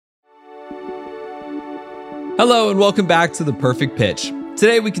Hello and welcome back to The Perfect Pitch.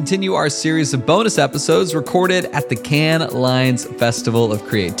 Today we continue our series of bonus episodes recorded at the Cannes Lions Festival of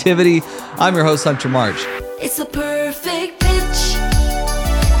Creativity. I'm your host, Hunter March. It's a perfect pitch,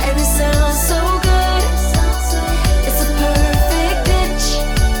 and it sounds so good. It's a perfect pitch,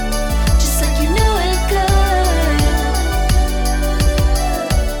 just like you know it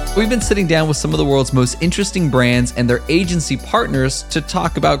could. We've been sitting down with some of the world's most interesting brands and their agency partners to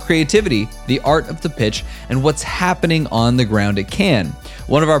talk about creativity, the art of the pitch, and what's happening on the ground at Cannes.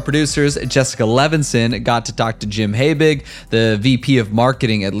 One of our producers, Jessica Levinson, got to talk to Jim Habig, the VP of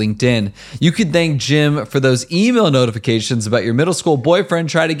Marketing at LinkedIn. You could thank Jim for those email notifications about your middle school boyfriend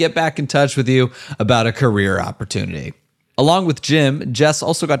trying to get back in touch with you about a career opportunity. Along with Jim, Jess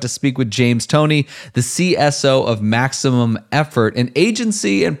also got to speak with James Toney, the CSO of Maximum Effort, an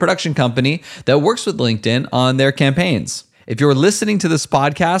agency and production company that works with LinkedIn on their campaigns. If you're listening to this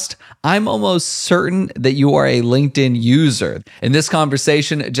podcast, I'm almost certain that you are a LinkedIn user. In this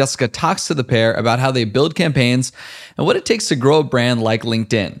conversation, Jessica talks to the pair about how they build campaigns and what it takes to grow a brand like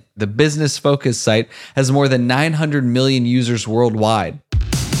LinkedIn. The business-focused site has more than 900 million users worldwide.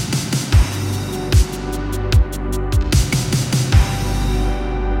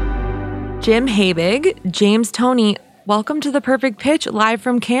 Jim Habig, James Toney, welcome to The Perfect Pitch, live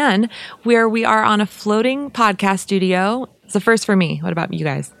from Cannes, where we are on a floating podcast studio. It's a first for me. What about you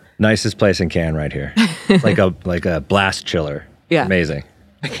guys? Nicest place in Cannes right here. like a blast chiller. Yeah. Amazing.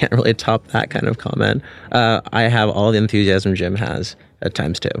 I can't really top that kind of comment. I have all the enthusiasm Jim has at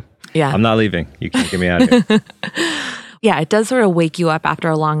times too. Yeah. I'm not leaving. You can't get me out of here. Yeah, it does sort of wake you up after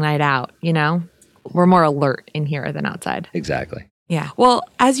a long night out, you know? We're more alert in here than outside. Exactly. Yeah. Well,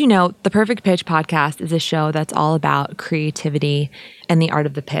 as you know, the Perfect Pitch podcast is a show that's all about creativity and the art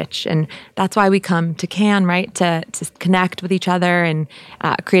of the pitch. And that's why we come to Cannes, right? To connect with each other and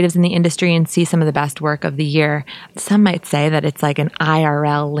creatives in the industry and see some of the best work of the year. Some might say that it's like an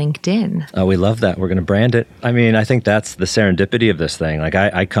IRL LinkedIn. Oh, we love that. We're going to brand it. I mean, I think that's the serendipity of this thing. Like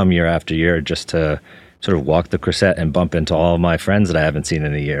I come year after year just to sort of walk the Croisette and bump into all of my friends that I haven't seen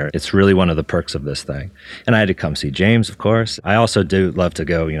in a year. It's really one of the perks of this thing. And I had to come see James, of course. I also do love to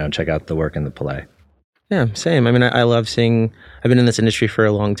go, check out the work in the Palais. Yeah, same. I mean, I love seeing, I've been in this industry for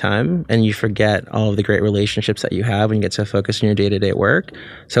a long time, and you forget all of the great relationships that you have when you get so focused on your day-to-day work.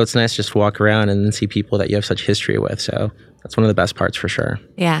 So it's nice just to walk around and then see people that you have such history with. So that's one of the best parts for sure.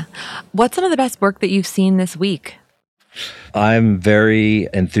 Yeah. What's some of the best work that you've seen this week? I'm very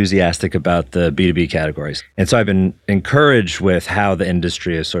enthusiastic about the B2B categories. And so I've been encouraged with how the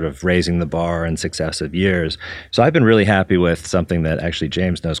industry is sort of raising the bar in successive years. So I've been really happy with something that actually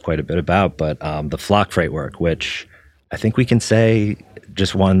James knows quite a bit about, but the Flock Freight work, which I think we can say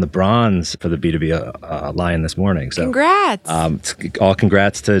just won the bronze for the B2B line this morning. So Congrats. All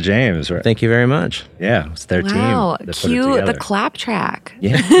congrats to James. Right? Thank you very much. Yeah, it's their team. Wow, that put it cue together. the clap track.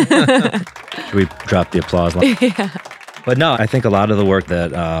 Yeah. Should we drop the applause line? Yeah. But no, I think a lot of the work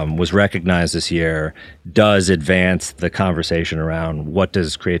that was recognized this year does advance the conversation around what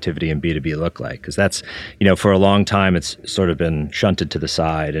does creativity in B2B look like? Because that's, for a long time, it's sort of been shunted to the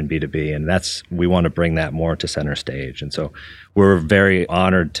side in B2B. And we want to bring that more to center stage. And so we're very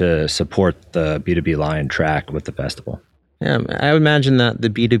honored to support the B2B Lion track with the festival. Yeah, I would imagine that the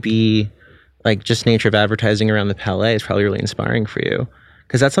B2B, like just nature of advertising around the Palais is probably really inspiring for you.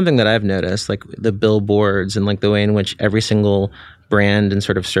 Because that's something that I've noticed, like the billboards and like the way in which every single brand and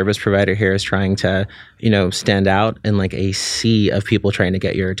sort of service provider here is trying to, stand out in like a sea of people trying to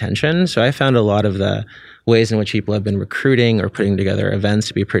get your attention. So I found a lot of the ways in which people have been recruiting or putting together events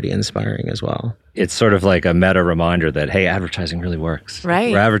to be pretty inspiring as well. It's sort of like a meta reminder that, hey, advertising really works.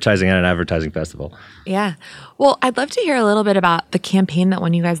 Right. We're advertising at an advertising festival. Yeah. Well, I'd love to hear a little bit about the campaign that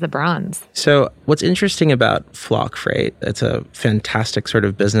won you guys the bronze. So what's interesting about Flock Freight, it's a fantastic sort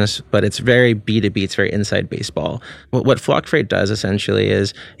of business, but it's very B2B, it's very inside baseball. What Flock Freight does essentially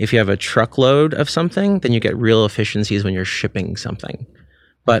is if you have a truckload of something, then you get real efficiencies when you're shipping something.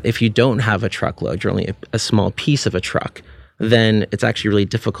 But if you don't have a truckload, you're only a small piece of a truck, then it's actually really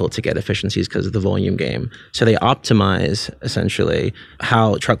difficult to get efficiencies because of the volume game. So they optimize essentially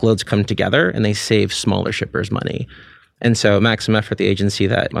how truckloads come together and they save smaller shippers money. And so Maximum Effort, the agency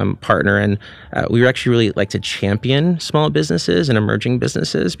that I'm a partner in, we actually really like to champion small businesses and emerging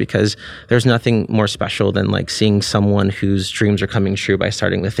businesses because there's nothing more special than like seeing someone whose dreams are coming true by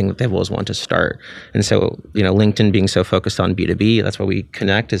starting the thing that they've always wanted to start. And so, LinkedIn being so focused on B2B, that's why we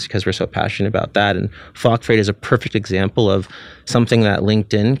connect, is because we're so passionate about that. And Flock Freight is a perfect example of something that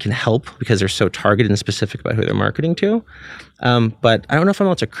LinkedIn can help because they're so targeted and specific about who they're marketing to. But I don't know if I'm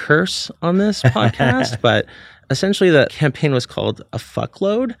allowed to curse on this podcast, but essentially, the campaign was called A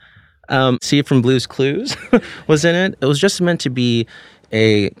Fuckload, Steve from Blue's Clues was in it. It was just meant to be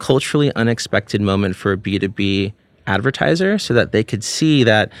a culturally unexpected moment for a B2B advertiser so that they could see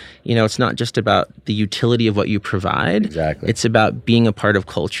that, it's not just about the utility of what you provide. Exactly. It's about being a part of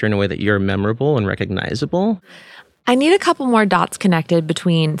culture in a way that you're memorable and recognizable. I need a couple more dots connected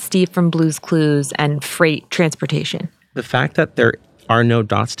between Steve from Blue's Clues and freight transportation. The fact that there are no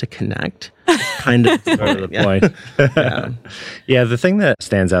dots to connect is kind of Part of the point. Yeah, the thing that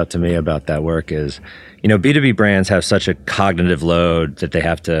stands out to me about that work is, B2B brands have such a cognitive load that they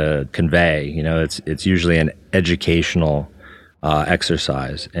have to convey. It's usually an educational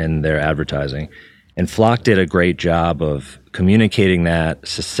exercise in their advertising. And Flock did a great job of communicating that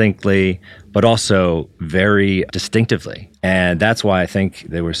succinctly, but also very distinctively. And that's why I think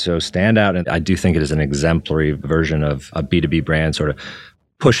they were so standout. And I do think it is an exemplary version of a B2B brand sort of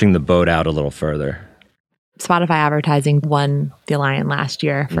pushing the boat out a little further. Spotify advertising won the Lion last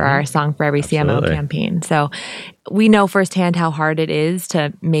year for our Song for Every CMO Absolutely. campaign. So we know firsthand how hard it is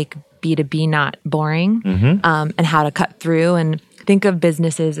to make B2B not boring and how to cut through and think of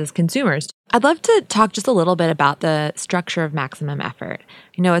businesses as consumers. I'd love to talk just a little bit about the structure of Maximum Effort.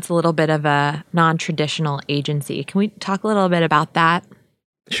 It's a little bit of a non-traditional agency. Can we talk a little bit about that?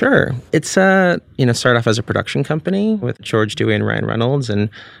 Sure. It's, started off as a production company with George Dewey and Ryan Reynolds, and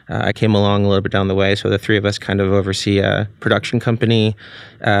I came along a little bit down the way. So the three of us kind of oversee a production company,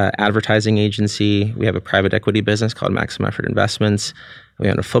 advertising agency. We have a private equity business called Maximum Effort Investments. We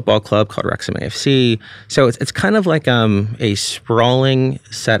own a football club called Wrexham AFC. So it's kind of like a sprawling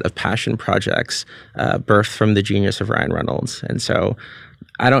set of passion projects birthed from the genius of Ryan Reynolds. And so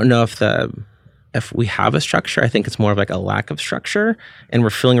I don't know if we have a structure. I think it's more of like a lack of structure, and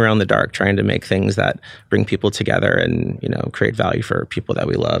we're feeling around the dark trying to make things that bring people together and, create value for people that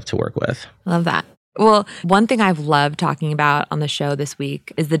we love to work with. Love that. Well, one thing I've loved talking about on the show this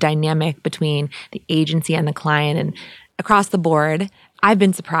week is the dynamic between the agency and the client. And across the board, I've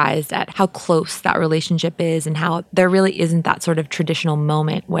been surprised at how close that relationship is and how there really isn't that sort of traditional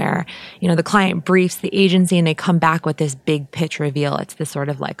moment where, the client briefs the agency and they come back with this big pitch reveal. It's this sort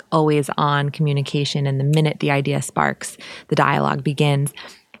of like always on communication. And the minute the idea sparks, the dialogue begins.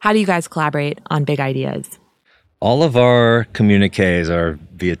 How do you guys collaborate on big ideas? All of our communiques are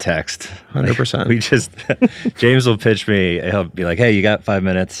via text. 100%. James will pitch me. He'll be like, hey, you got 5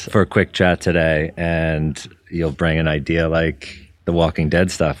 minutes for a quick chat today. And you'll bring an idea like the Walking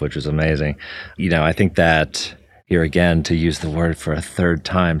Dead stuff, which was amazing. I think that here again, to use the word for a third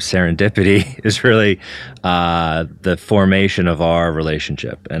time, serendipity is really the formation of our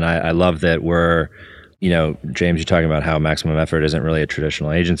relationship. And I love that we're, James, you're talking about how Maximum Effort isn't really a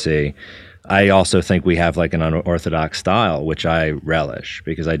traditional agency. I also think we have like an unorthodox style, which I relish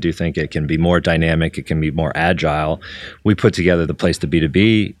because I do think it can be more dynamic. It can be more agile. We put together the Place to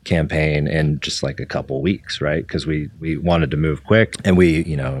B2B campaign in just like a couple weeks, right? Because we wanted to move quick and we,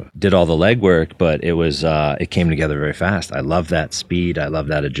 did all the legwork, but it came together very fast. I love that speed. I love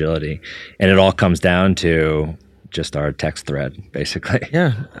that agility. And it all comes down to just our text thread, basically.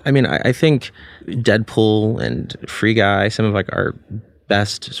 Yeah. I mean, I think Deadpool and Free Guy, some of like our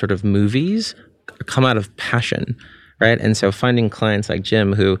best sort of movies come out of passion, right? And so finding clients like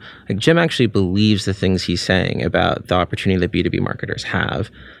Jim Jim actually believes the things he's saying about the opportunity that B2B marketers have.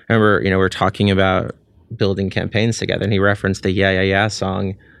 I remember, we're talking about building campaigns together and he referenced the Yeah, Yeah, Yeah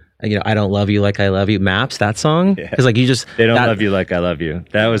song. I don't love you like I love you. Maps, that song. Because They don't love you like I love you.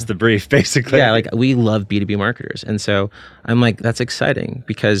 That was the brief, basically. Yeah, like we love B2B marketers. And so I'm like, that's exciting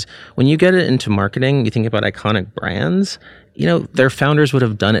because when you get it into marketing, you think about iconic brands, their founders would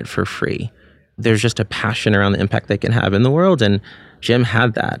have done it for free. There's just a passion around the impact they can have in the world. And Jim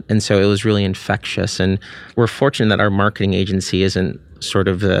had that. And so it was really infectious. And we're fortunate that our marketing agency isn't sort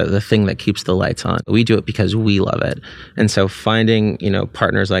of the thing that keeps the lights on. We do it because we love it. And so finding,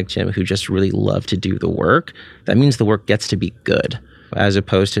 partners like Jim who just really love to do the work, that means the work gets to be good as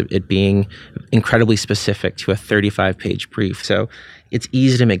opposed to it being incredibly specific to a 35-page brief. So it's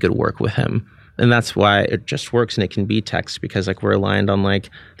easy to make good work with him. And that's why it just works and it can be text because like we're aligned on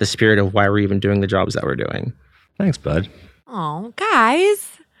like the spirit of why we're even doing the jobs that we're doing. Thanks, bud. Oh, guys.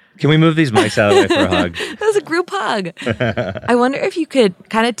 Can we move these mics out of the way for a hug? That was a group hug. I wonder if you could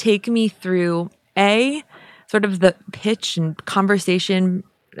kind of take me through sort of the pitch and conversation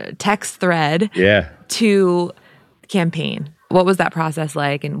text thread to campaign. What was that process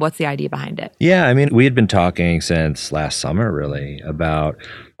like and what's the idea behind it? Yeah, I mean, we had been talking since last summer really about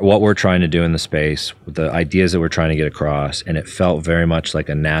what we're trying to do in the space, the ideas that we're trying to get across, and it felt very much like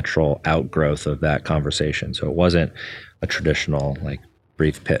a natural outgrowth of that conversation. So it wasn't a traditional like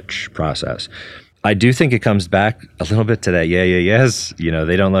brief pitch process. I do think it comes back a little bit to that, yes.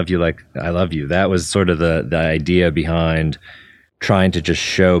 They don't love you like I love you. That was sort of the idea behind trying to just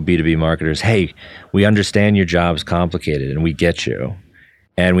show B2B marketers, hey, we understand your job's complicated and we get you.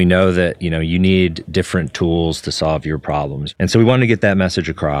 And we know that, you need different tools to solve your problems. And so we wanted to get that message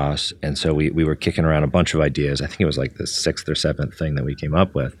across. And so we were kicking around a bunch of ideas. I think it was like the 6th or 7th thing that we came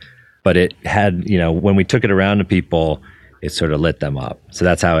up with. But it had, when we took it around to people, it sort of lit them up. So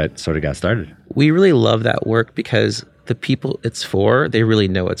that's how it sort of got started. We really love that work because the people it's for, they really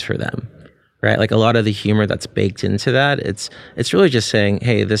know it's for them. Right? Like a lot of the humor that's baked into that, it's really just saying,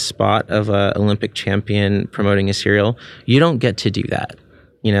 hey, this spot of a Olympic champion promoting a cereal, you don't get to do that.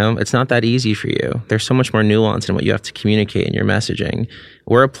 It's not that easy for you. There's so much more nuance in what you have to communicate in your messaging.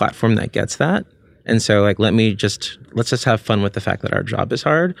 We're a platform that gets that. And so let's just have fun with the fact that our job is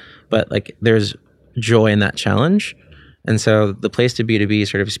hard, but like there's joy in that challenge. And so the place to B2B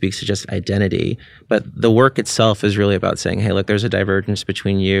sort of speaks to just identity, but the work itself is really about saying, hey, look, there's a divergence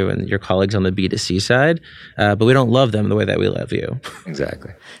between you and your colleagues on the B2C side, but we don't love them the way that we love you.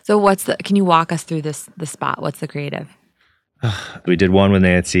 Exactly. So can you walk us through the spot? What's the creative? We did one with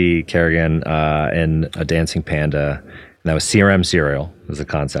Nancy Kerrigan in a dancing panda, and that was CRM cereal was the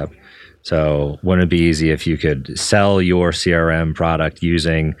concept. So wouldn't it be easy if you could sell your CRM product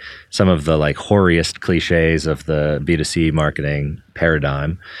using some of the like hoariest cliches of the B2C marketing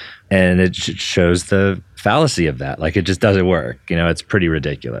paradigm? And it shows the fallacy of that. Like it just doesn't work. It's pretty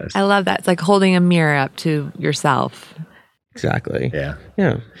ridiculous. I love that. It's like holding a mirror up to yourself. Exactly. Yeah.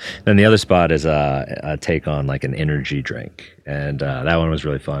 Yeah. Then the other spot is a take on like an energy drink. And that one was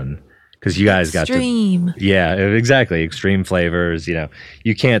really fun. Because you guys got Extreme. Yeah, exactly. Extreme flavors.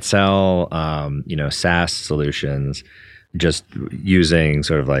 You can't sell, SaaS solutions just using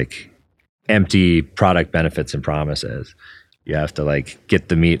sort of like empty product benefits and promises. You have to like get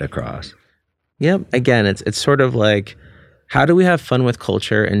the meat across. Yep. Again, it's sort of like, how do we have fun with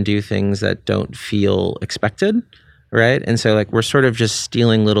culture and do things that don't feel expected, right? And so like we're sort of just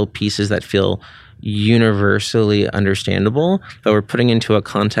stealing little pieces that feel universally understandable, but we're putting into a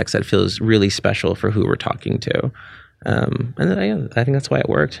context that feels really special for who we're talking to. And I think that's why it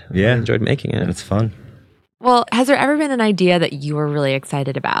worked. Yeah. I enjoyed making it. It's fun. Well, has there ever been an idea that you were really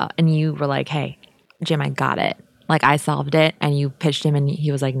excited about and you were like, hey, Jim, I got it. Like I solved it, and you pitched him and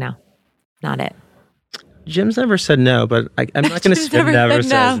he was like, no, not it. Jim's never said no, but I'm not going to Jim's say never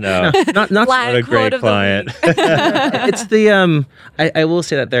Says no. Not What a great client. It's the I will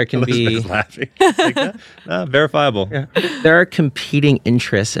say that there can be Elizabeth's laughing. Like, verifiable. Yeah. There are competing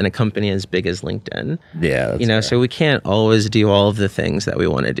interests in a company as big as LinkedIn. Yeah, that's fair. So we can't always do all of the things that we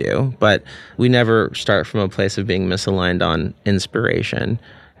want to do, but we never start from a place of being misaligned on inspiration.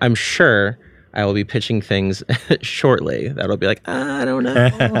 I'm sure I will be pitching things shortly that'll be like, I don't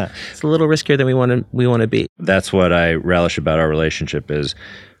know. It's a little riskier than we want to be. That's what I relish about our relationship is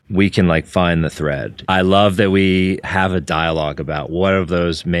we can like find the thread. I love that we have a dialogue about what of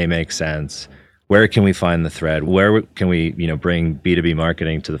those may make sense. Where can we find the thread? Where can we, bring B2B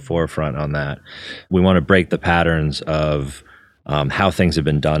marketing to the forefront on that? We want to break the patterns of how things have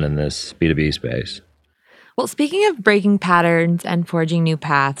been done in this B2B space. Well, speaking of breaking patterns and forging new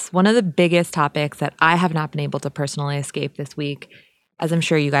paths, one of the biggest topics that I have not been able to personally escape this week, as I'm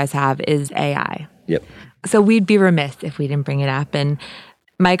sure you guys have, is AI. Yep. So we'd be remiss if we didn't bring it up. And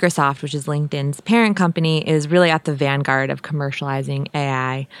Microsoft, which is LinkedIn's parent company, is really at the vanguard of commercializing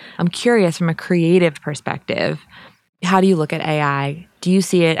AI. I'm curious from a creative perspective, how do you look at AI? Do you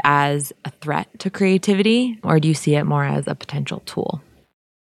see it as a threat to creativity, or do you see it more as a potential tool?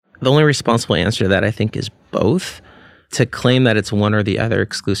 The only responsible answer to that, I think, is both. To claim that it's one or the other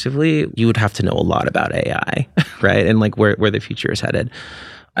exclusively, you would have to know a lot about AI, right? And like where the future is headed.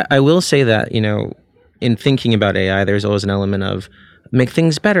 I will say that, in thinking about AI, there's always an element of make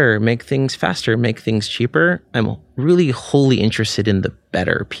things better, make things faster, make things cheaper. I'm really wholly interested in the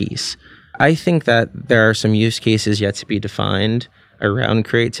better piece. I think that there are some use cases yet to be defined around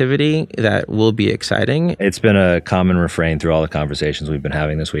creativity that will be exciting. It's been a common refrain through all the conversations we've been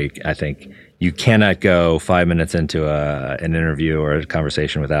having this week. I think you cannot go 5 minutes into an interview or a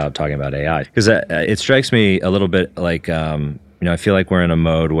conversation without talking about AI. Because it strikes me a little bit like, I feel like we're in a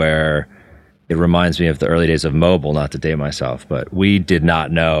mode where it reminds me of the early days of mobile, not to date myself, but we did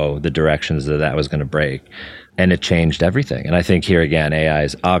not know the directions that was going to break. And it changed everything. And I think here again, AI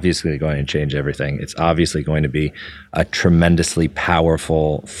is obviously going to change everything. It's obviously going to be a tremendously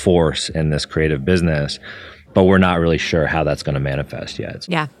powerful force in this creative business, but we're not really sure how that's going to manifest yet.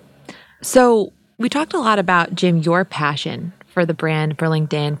 Yeah. So we talked a lot about, Jim, your passion for the brand, for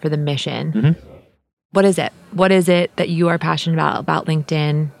LinkedIn, for the mission. Mm-hmm. What is it? What is it that you are passionate about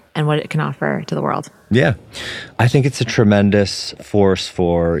LinkedIn? and what it can offer to the world? Yeah. I think it's a tremendous force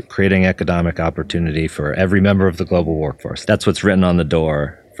for creating economic opportunity for every member of the global workforce. That's what's written on the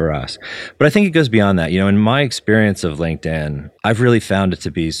door for us. But I think it goes beyond that. In my experience of LinkedIn, I've really found it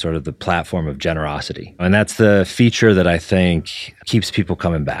to be sort of the platform of generosity. And that's the feature that I think keeps people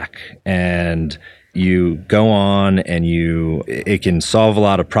coming back. And you go on and it can solve a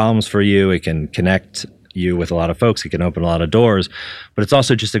lot of problems for you. It can connect you with a lot of folks. It can open a lot of doors, but it's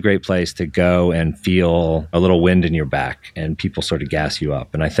also just a great place to go and feel a little wind in your back and people sort of gas you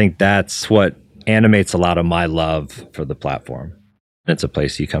up. And I think that's what animates a lot of my love for the platform. It's a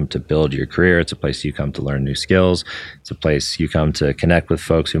place you come to build your career. It's a place you come to learn new skills. It's a place you come to connect with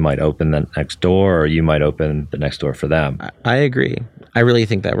folks who might open the next door, or you might open the next door for them. I agree. I really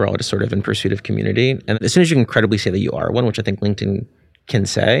think that we're all just sort of in pursuit of community. And as soon as you can credibly say that you are one, which I think LinkedIn can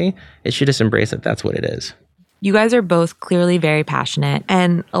say, it should just embrace that that's what it is. You guys are both clearly very passionate,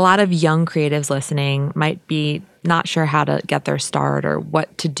 and a lot of young creatives listening might be not sure how to get their start or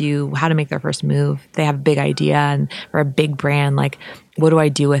what to do, how to make their first move. They have a big idea or a big brand. Like, what do I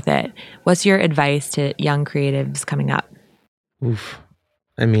do with it? What's your advice to young creatives coming up? Oof.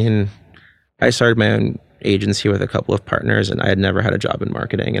 I mean, I started my own agency with a couple of partners, and I had never had a job in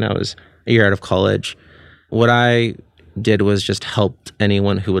marketing, and I was a year out of college. What I did was just helped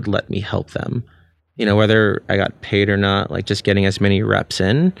anyone who would let me help them. Whether I got paid or not, like just getting as many reps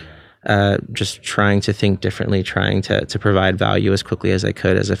in, just trying to think differently, trying to provide value as quickly as I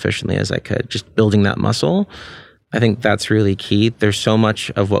could, as efficiently as I could, just building that muscle. I think that's really key. There's so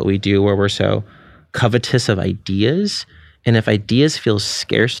much of what we do where we're so covetous of ideas. And if ideas feel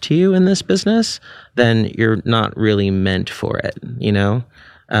scarce to you in this business, then you're not really meant for it,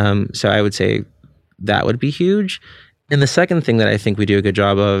 So I would say that would be huge. And the second thing that I think we do a good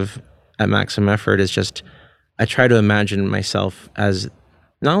job of at Maximum Effort is just, I try to imagine myself as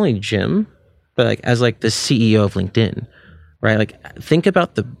not only Jim, but as the CEO of LinkedIn, right? Think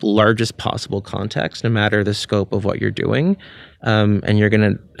about the largest possible context, no matter the scope of what you're doing. And you're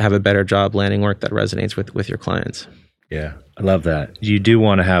going to have a better job landing work that resonates with your clients. Yeah, I love that. You do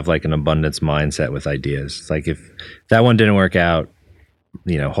want to have an abundance mindset with ideas. If that one didn't work out,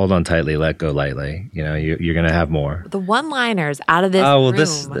 hold on tightly, let go lightly. You're going to have more. The one-liners out of this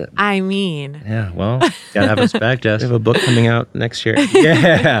room. Yeah, well, gotta have us back, Jess. We have a book coming out next year.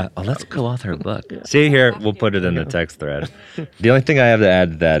 Yeah. Oh, let's co-author a book. See here, we'll put it in the text thread. The only thing I have to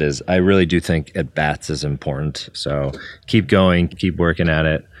add to that is I really do think at-bats is important. So keep going, keep working at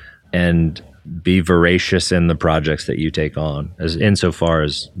it, and be voracious in the projects that you take on, as insofar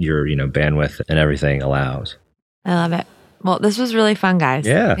as your bandwidth and everything allows. I love it. Well, this was really fun, guys.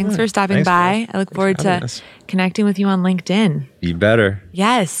 Yeah. Thanks for stopping by. I look forward to connecting with you on LinkedIn. You better.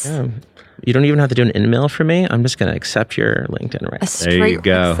 Yes. Yeah. You don't even have to do an email for me. I'm just going to accept your LinkedIn right now. A straight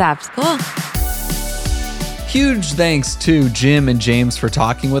accept. Cool. Huge thanks to Jim and James for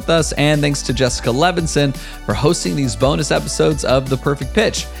talking with us, and thanks to Jessica Levinson for hosting these bonus episodes of The Perfect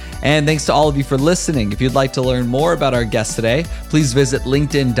Pitch. And thanks to all of you for listening. If you'd like to learn more about our guests today, please visit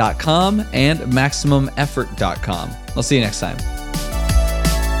linkedin.com and maximumeffort.com. I'll see you next time.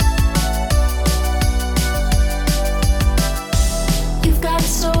 You've got a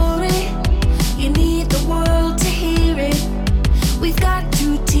story, you need the world to hear it. We've got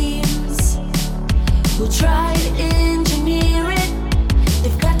two teams who'll try to engineer it.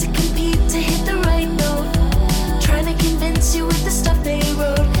 They've got to compete to hit the right note, trying to convince you with the stuff they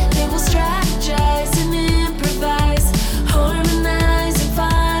wrote. They will strategize and improvise, harmonize and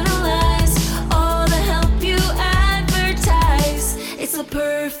finalize, all to help you advertise. It's the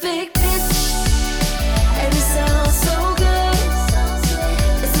perfect pitch, and it sounds so good.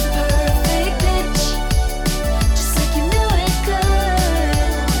 It's the perfect pitch, just like you knew it could.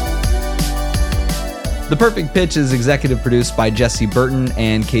 The Perfect Pitch is executive produced by Jesse Burton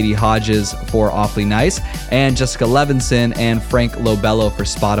and Katie Hodges for Awfully Nice, and Jessica Levinson and Frank Lobello for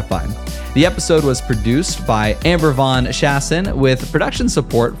Spotify. The episode was produced by Amber Von Chasson with production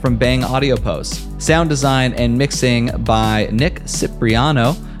support from Bang Audio Posts. Sound design and mixing by Nick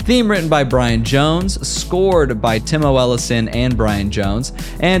Cipriano. Theme written by Brian Jones, scored by Timo Ellison and Brian Jones.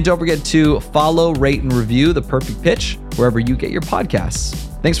 And don't forget to follow, rate, and review The Perfect Pitch wherever you get your podcasts.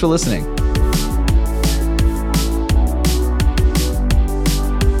 Thanks for listening.